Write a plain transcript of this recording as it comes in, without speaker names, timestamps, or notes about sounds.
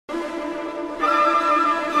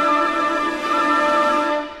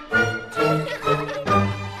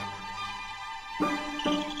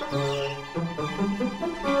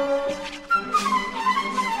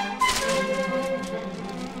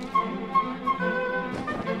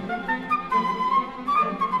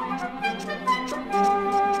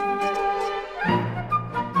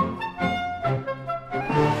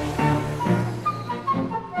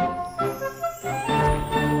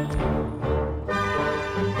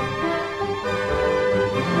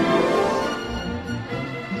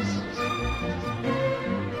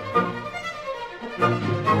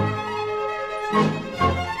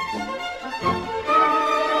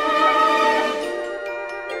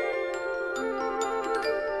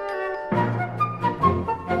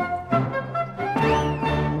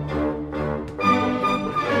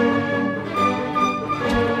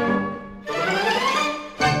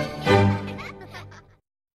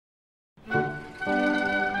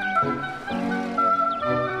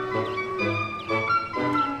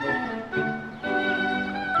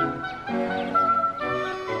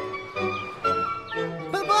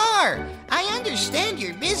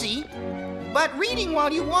reading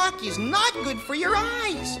while you walk is not good for your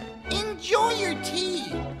eyes. Enjoy your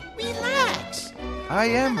tea. Relax. I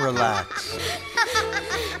am relaxed. The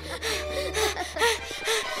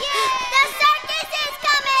circus is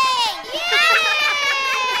coming! Yay!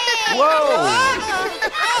 Whoa!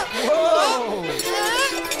 Whoa!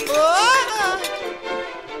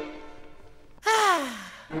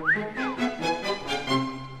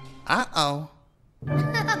 Uh-oh.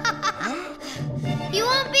 You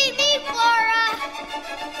won't beat me, Flora!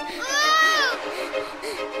 Woo!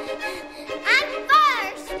 I'm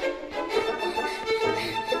first!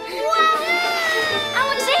 Whoa!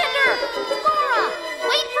 Alexander! Flora!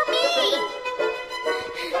 Wait for me!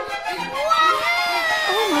 Whoa!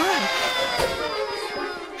 Oh, my.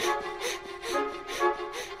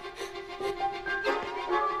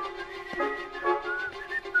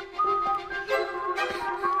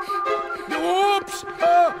 Oops!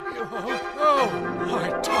 Oh, my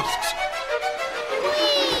tusks.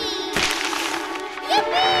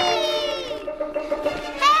 Yippee!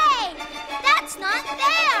 Hey! That's not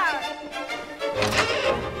fair!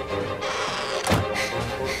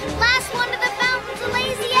 Last one to the fountain's a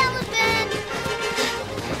lazy elephant!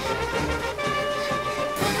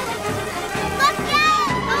 Look out!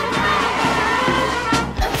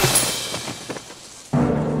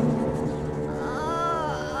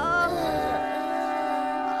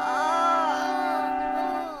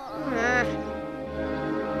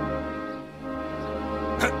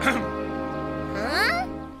 Huh?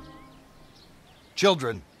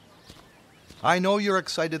 Children, I know you're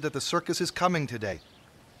excited that the circus is coming today.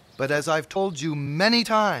 But as I've told you many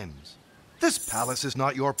times, this palace is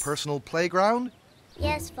not your personal playground.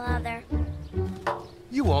 Yes, Father.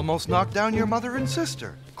 You almost knocked down your mother and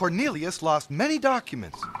sister. Cornelius lost many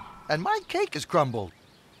documents. And my cake is crumbled.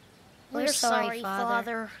 We're sorry,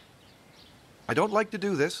 Father. I don't like to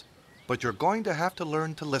do this, but you're going to have to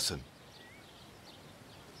learn to listen.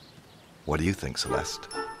 What do you think, Celeste?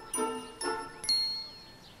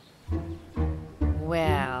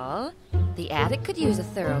 Well, the attic could use a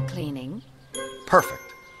thorough cleaning.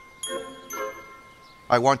 Perfect.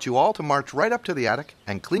 I want you all to march right up to the attic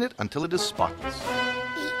and clean it until it is spotless.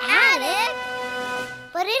 The attic?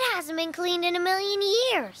 But it hasn't been cleaned in a million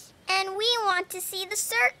years. And we want to see the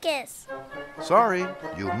circus. Sorry,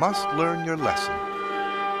 you must learn your lesson.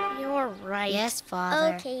 You're right. Yes,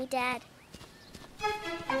 Father. Okay, Dad.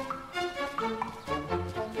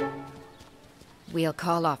 We'll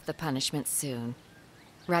call off the punishment soon.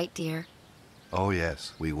 Right, dear? Oh,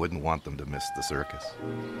 yes, we wouldn't want them to miss the circus.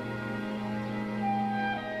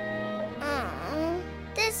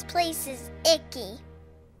 This place is icky.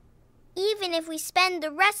 Even if we spend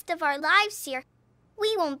the rest of our lives here,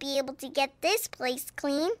 we won't be able to get this place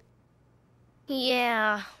clean.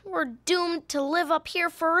 Yeah, we're doomed to live up here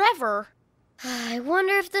forever. I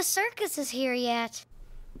wonder if the circus is here yet.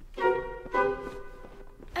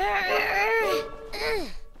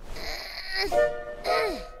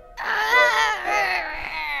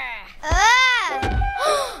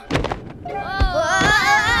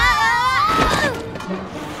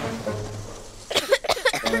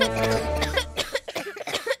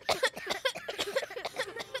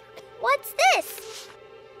 What's this?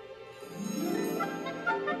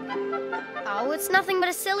 Oh, it's nothing but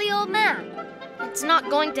a silly old map. It's not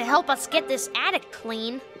going to help us get this attic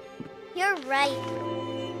clean. You're right.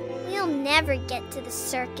 We'll never get to the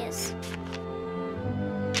circus.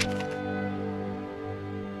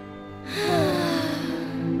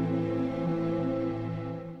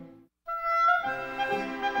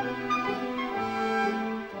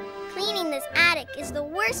 Cleaning this attic is the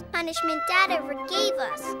worst punishment Dad ever gave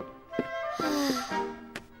us.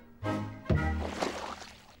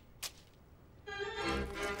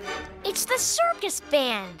 It's the circus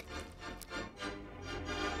band.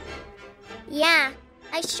 Yeah,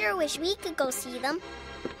 I sure wish we could go see them.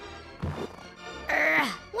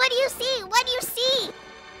 What do you see? What do you see?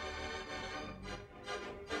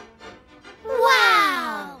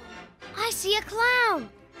 Wow! I see a clown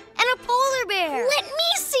and a polar bear. Let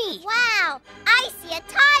me see! Wow! I see a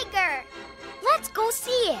tiger! Let's go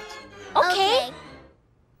see it. Okay.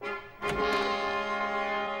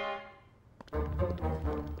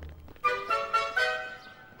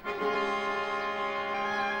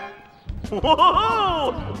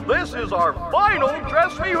 Whoa! This is our final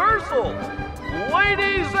dress rehearsal.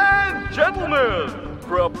 Ladies and gentlemen,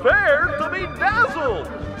 prepare to be dazzled.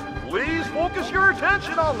 Please focus your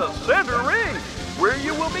attention on the center ring, where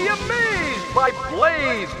you will be amazed by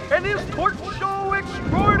Blaze and his torch show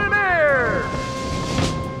extraordinaire.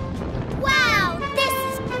 Wow! This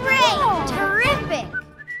is great! Terrific!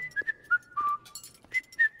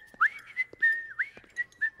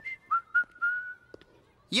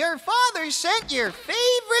 Your father sent your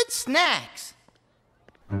favorite snacks.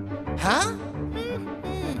 Huh?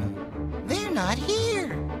 They're not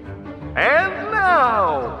here. And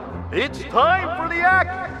now, it's time for the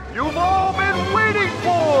act you've all been waiting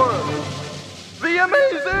for! The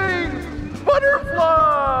amazing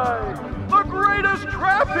butterfly! The greatest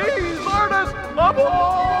trapeze artist of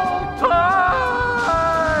all time!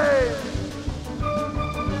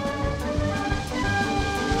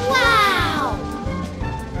 Wow!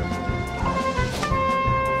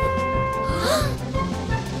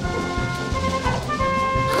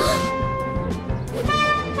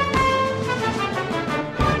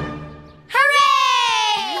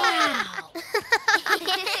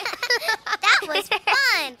 That was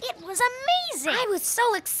fun! It was amazing! I was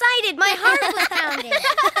so excited, my heart was pounding.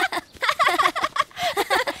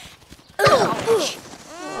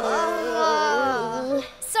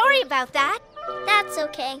 Sorry about that. That's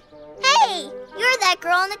okay. Hey, you're that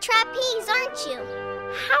girl on the trapeze, aren't you?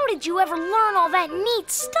 How did you ever learn all that neat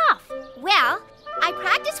stuff? Well, I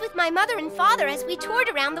practiced with my mother and father as we toured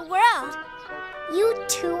around the world. You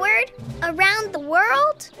toured around the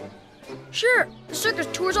world? Sure, the circus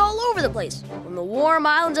tours all over the place, from the warm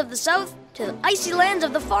islands of the south to the icy lands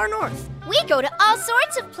of the far north. We go to all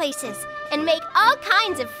sorts of places and make all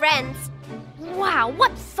kinds of friends. Wow,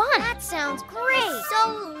 what fun! That sounds great. We're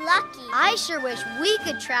so lucky. I sure wish we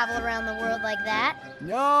could travel around the world like that.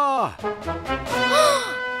 Ah,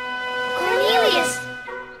 Cornelius!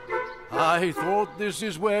 I thought this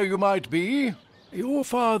is where you might be. Your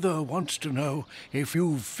father wants to know if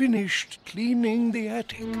you've finished cleaning the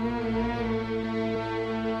attic.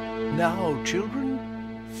 Now, children,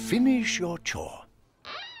 finish your chore.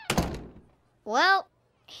 Well,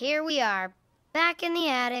 here we are, back in the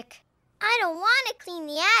attic. I don't want to clean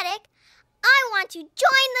the attic. I want to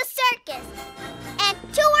join the circus and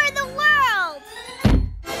tour the world.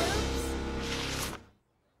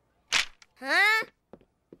 Huh?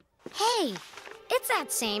 Hey, it's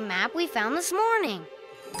that same map we found this morning.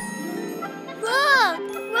 Look,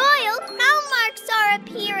 royal crown marks are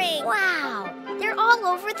appearing. Wow, They're all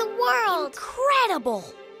over the world. incredible!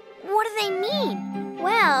 What do they mean?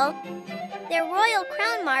 Well, they're royal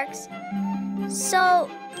crown marks. So,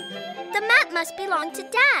 the map must belong to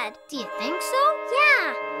Dad. Do you think so?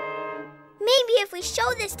 Yeah. Maybe if we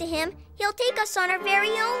show this to him, he'll take us on our very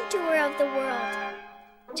own tour of the world.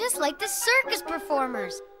 Just like the circus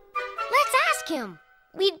performers. Let's ask him.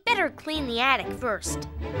 We'd better clean the attic first.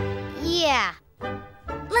 Yeah.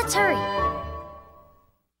 Let's hurry.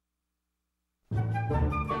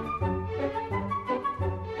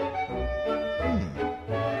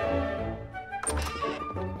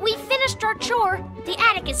 We finished our chore. The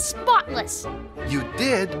attic is spotless. You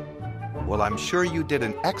did? Well, I'm sure you did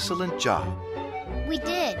an excellent job. We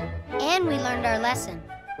did. And we learned our lesson.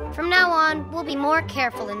 From now on, we'll be more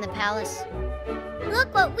careful in the palace.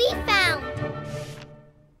 Look what we found!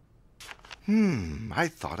 I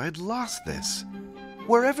thought I'd lost this.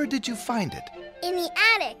 Wherever did you find it? In the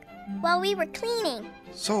attic, while we were cleaning.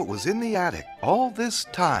 So it was in the attic all this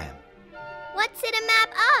time. What's it a map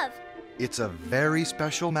of? It's a very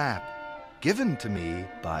special map, given to me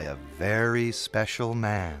by a very special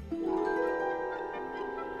man.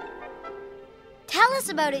 Tell us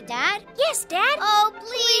about it, Dad. Yes, Dad. Oh,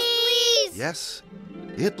 please! Yes,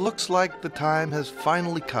 it looks like the time has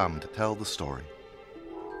finally come to tell the story.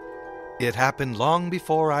 It happened long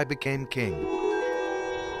before I became king.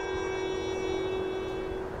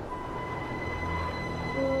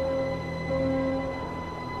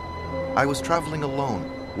 I was traveling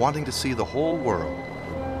alone, wanting to see the whole world.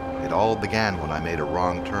 It all began when I made a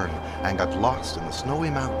wrong turn and got lost in the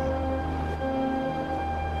snowy mountain.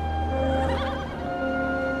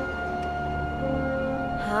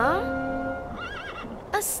 Huh?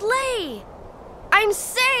 A sleigh! I'm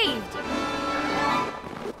saved!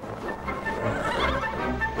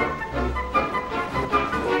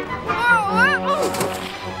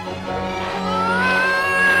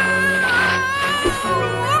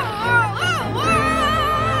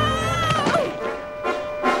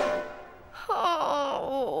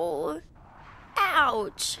 Oh,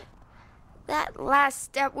 ouch. That last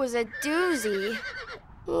step was a doozy.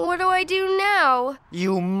 What do I do now?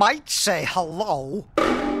 You might say hello.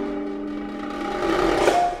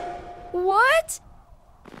 What?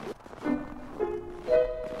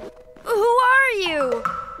 Who are you?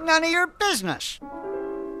 None of your business.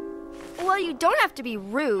 Well, you don't have to be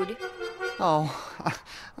rude. Oh,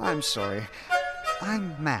 I'm sorry.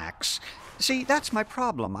 I'm Max. See, that's my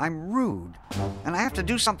problem. I'm rude. And I have to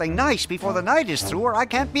do something nice before the night is through or I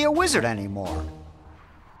can't be a wizard anymore.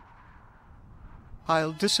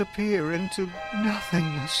 I'll disappear into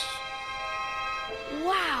nothingness.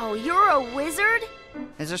 Wow, you're a wizard?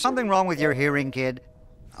 Is there something wrong with your hearing, kid?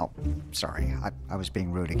 Oh, sorry. I was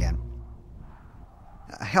being rude again.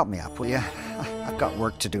 Help me up, will you? I've got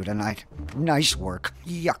work to do tonight. Nice work.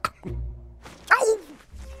 Yuck. Ow!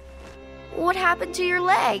 What happened to your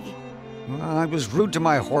leg? I was rude to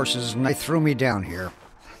my horses and they threw me down here.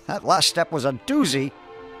 That last step was a doozy.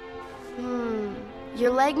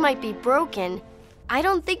 Your leg might be broken. I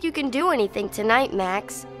don't think you can do anything tonight,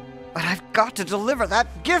 Max. But I've got to deliver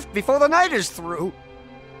that gift before the night is through.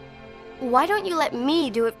 Why don't you let me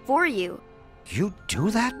do it for you? You do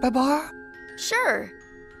that, Babar? Sure.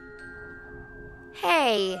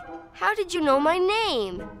 Hey, how did you know my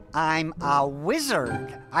name? I'm a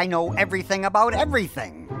wizard. I know everything about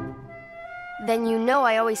everything. Then you know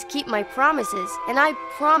I always keep my promises, and I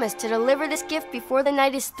promise to deliver this gift before the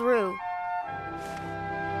night is through.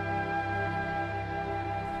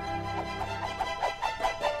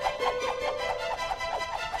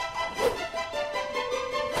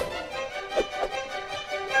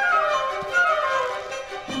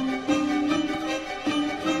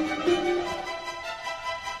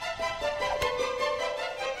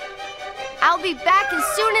 I'll be back as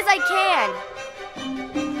soon as I can.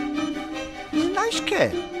 Nice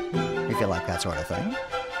kid, if you like that sort of thing.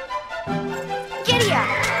 Giddy up!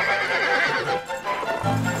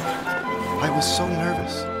 I was so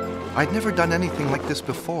nervous. I'd never done anything like this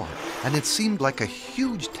before, and it seemed like a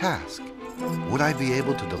huge task. Would I be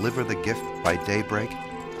able to deliver the gift by daybreak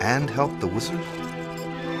and help the wizard?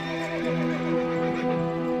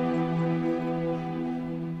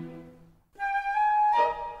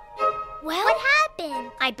 What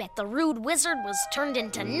happened? I bet the rude wizard was turned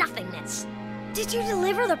into nothingness. Did you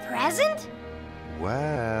deliver the present?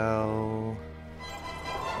 Well...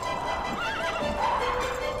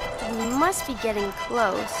 We must be getting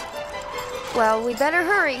close. Well, we better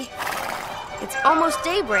hurry. It's almost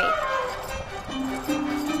daybreak.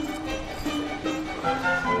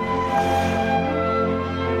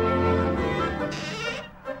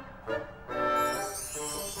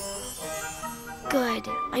 Good.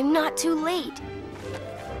 I'm not too late.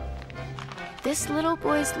 This little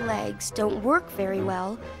boy's legs don't work very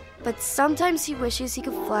well, but sometimes he wishes he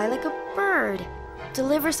could fly like a bird.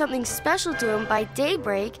 Deliver something special to him by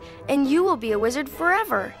daybreak, and you will be a wizard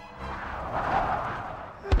forever.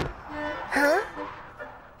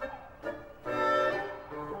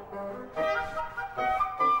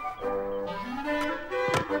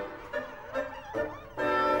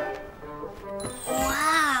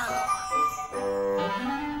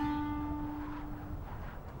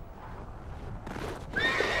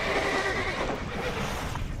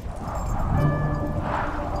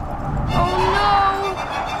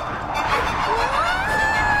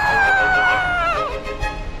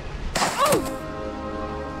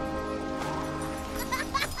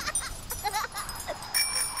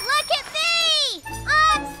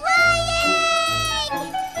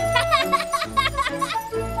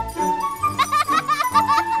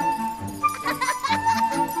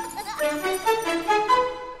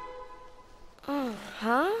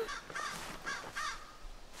 Huh?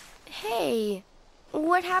 Hey,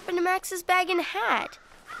 what happened to Max's bag and hat?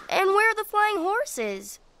 And where are the flying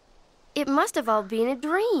horses? It must have all been a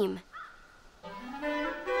dream.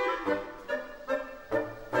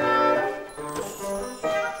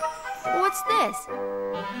 What's this?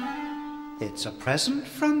 It's a present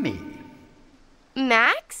from me.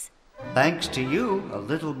 Max? Thanks to you, a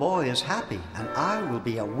little boy is happy, and I will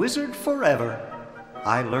be a wizard forever.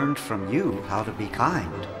 I learned from you how to be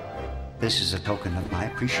kind. This is a token of my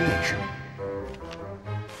appreciation.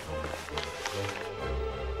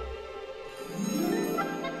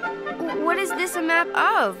 What is this a map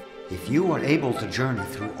of? If you are able to journey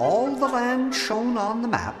through all the land shown on the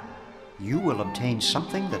map, you will obtain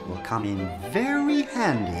something that will come in very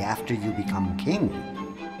handy after you become king.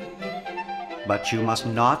 But you must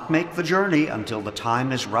not make the journey until the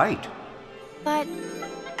time is right. But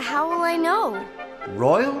how will I know?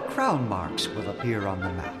 Royal crown marks will appear on the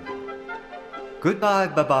map. Goodbye,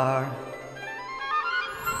 Babar.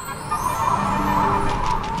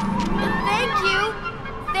 Thank you.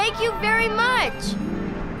 Thank you very much.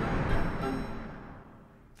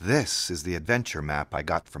 This is the adventure map I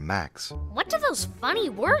got from Max. What do those funny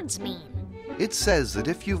words mean? It says that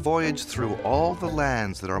if you voyage through all the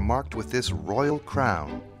lands that are marked with this royal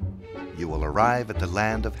crown, you will arrive at the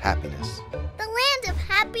land of happiness. The land of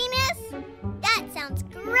happiness? That sounds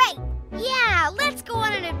great. Yeah, let's go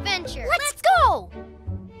on an adventure. Let's go.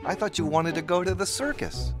 I thought you wanted to go to the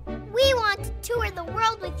circus. We want to tour the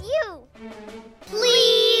world with you.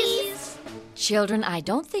 Please. Children, I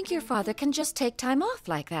don't think your father can just take time off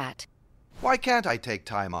like that. Why can't I take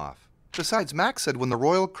time off? Besides, Max said when the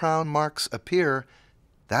royal crown marks appear,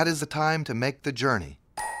 that is the time to make the journey.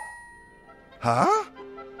 Huh?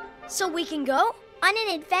 So we can go on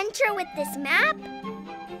an adventure with this map?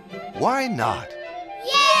 Why not?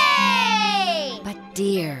 Yay! But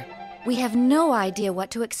dear, we have no idea what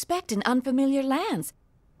to expect in unfamiliar lands.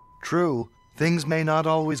 True, things may not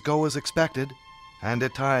always go as expected, and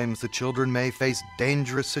at times the children may face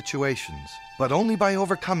dangerous situations. But only by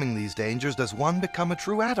overcoming these dangers does one become a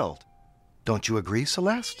true adult. Don't you agree,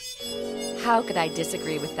 Celeste? How could I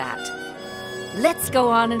disagree with that? Let's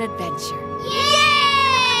go on an adventure. Yay!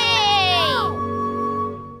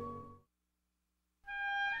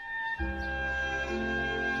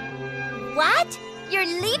 What? You're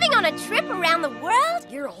leaving on a trip around the world?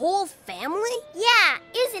 Your whole family? Yeah,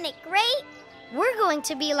 isn't it great? We're going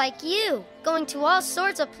to be like you, going to all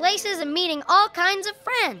sorts of places and meeting all kinds of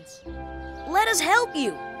friends. Let us help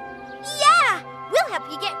you. Yeah! We'll help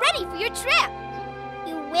you get ready for your trip.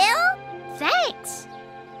 You will? Thanks.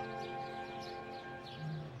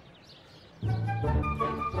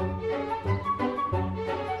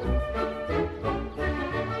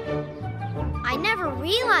 I never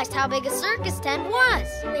realized how big a circus tent was.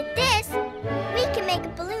 With this, we can make a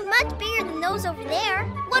balloon much bigger than those over there.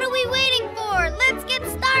 What are we waiting for? Let's get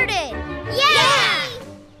started. Yeah!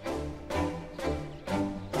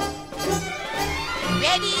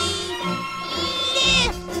 Ready?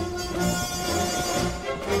 Lift!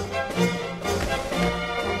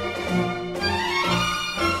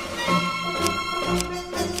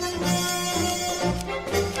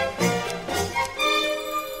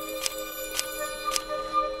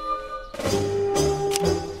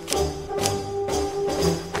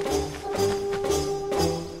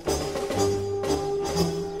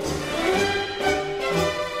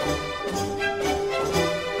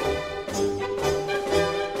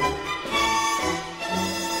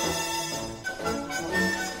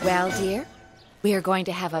 Well, dear, we are going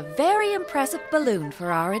to have a very impressive balloon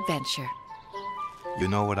for our adventure. You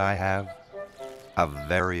know what I have? A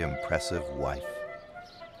very impressive wife.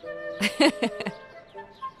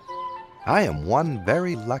 I am one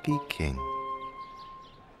very lucky king.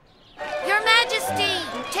 Your Majesty,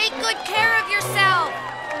 take good care of yourself.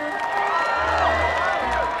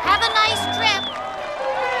 Have a nice trip.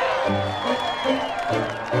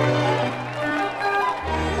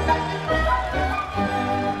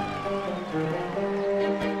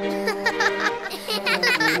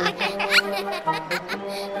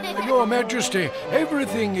 Your Majesty,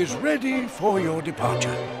 everything is ready for your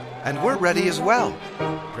departure. And we're ready as well.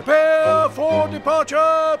 Prepare for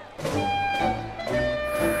departure!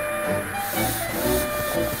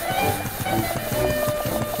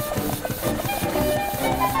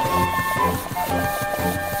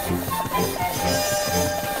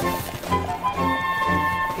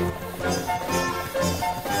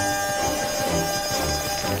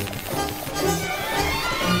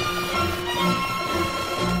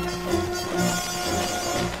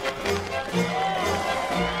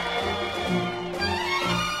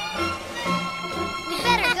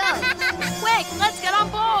 Quick, let's get on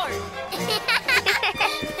board.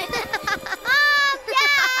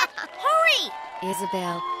 Hurry!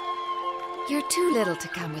 Isabel, you're too little to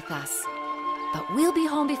come with us, but we'll be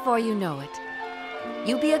home before you know it.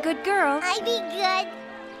 You be a good girl. I be good.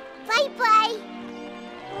 Bye-bye.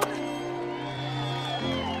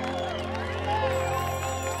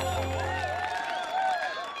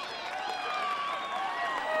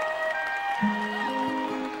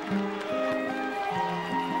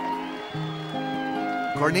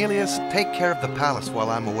 Cornelius, take care of the palace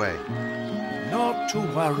while I'm away. Not to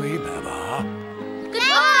worry, Babar.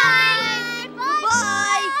 Goodbye.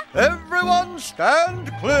 Bye. Everyone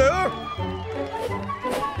stand clear.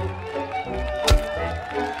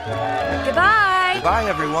 Goodbye. Goodbye,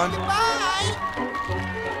 everyone. Bye!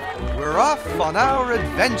 We're off on our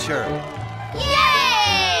adventure.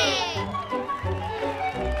 Yay!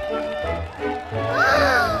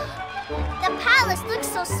 The palace looks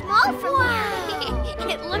so small from here.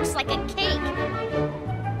 It looks like a cake.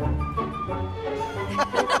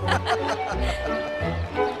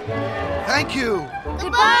 Thank you.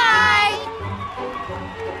 Goodbye.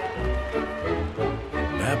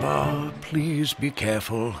 Babar, please be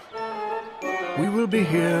careful. We will be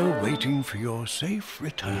here waiting for your safe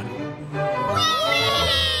return. Whee!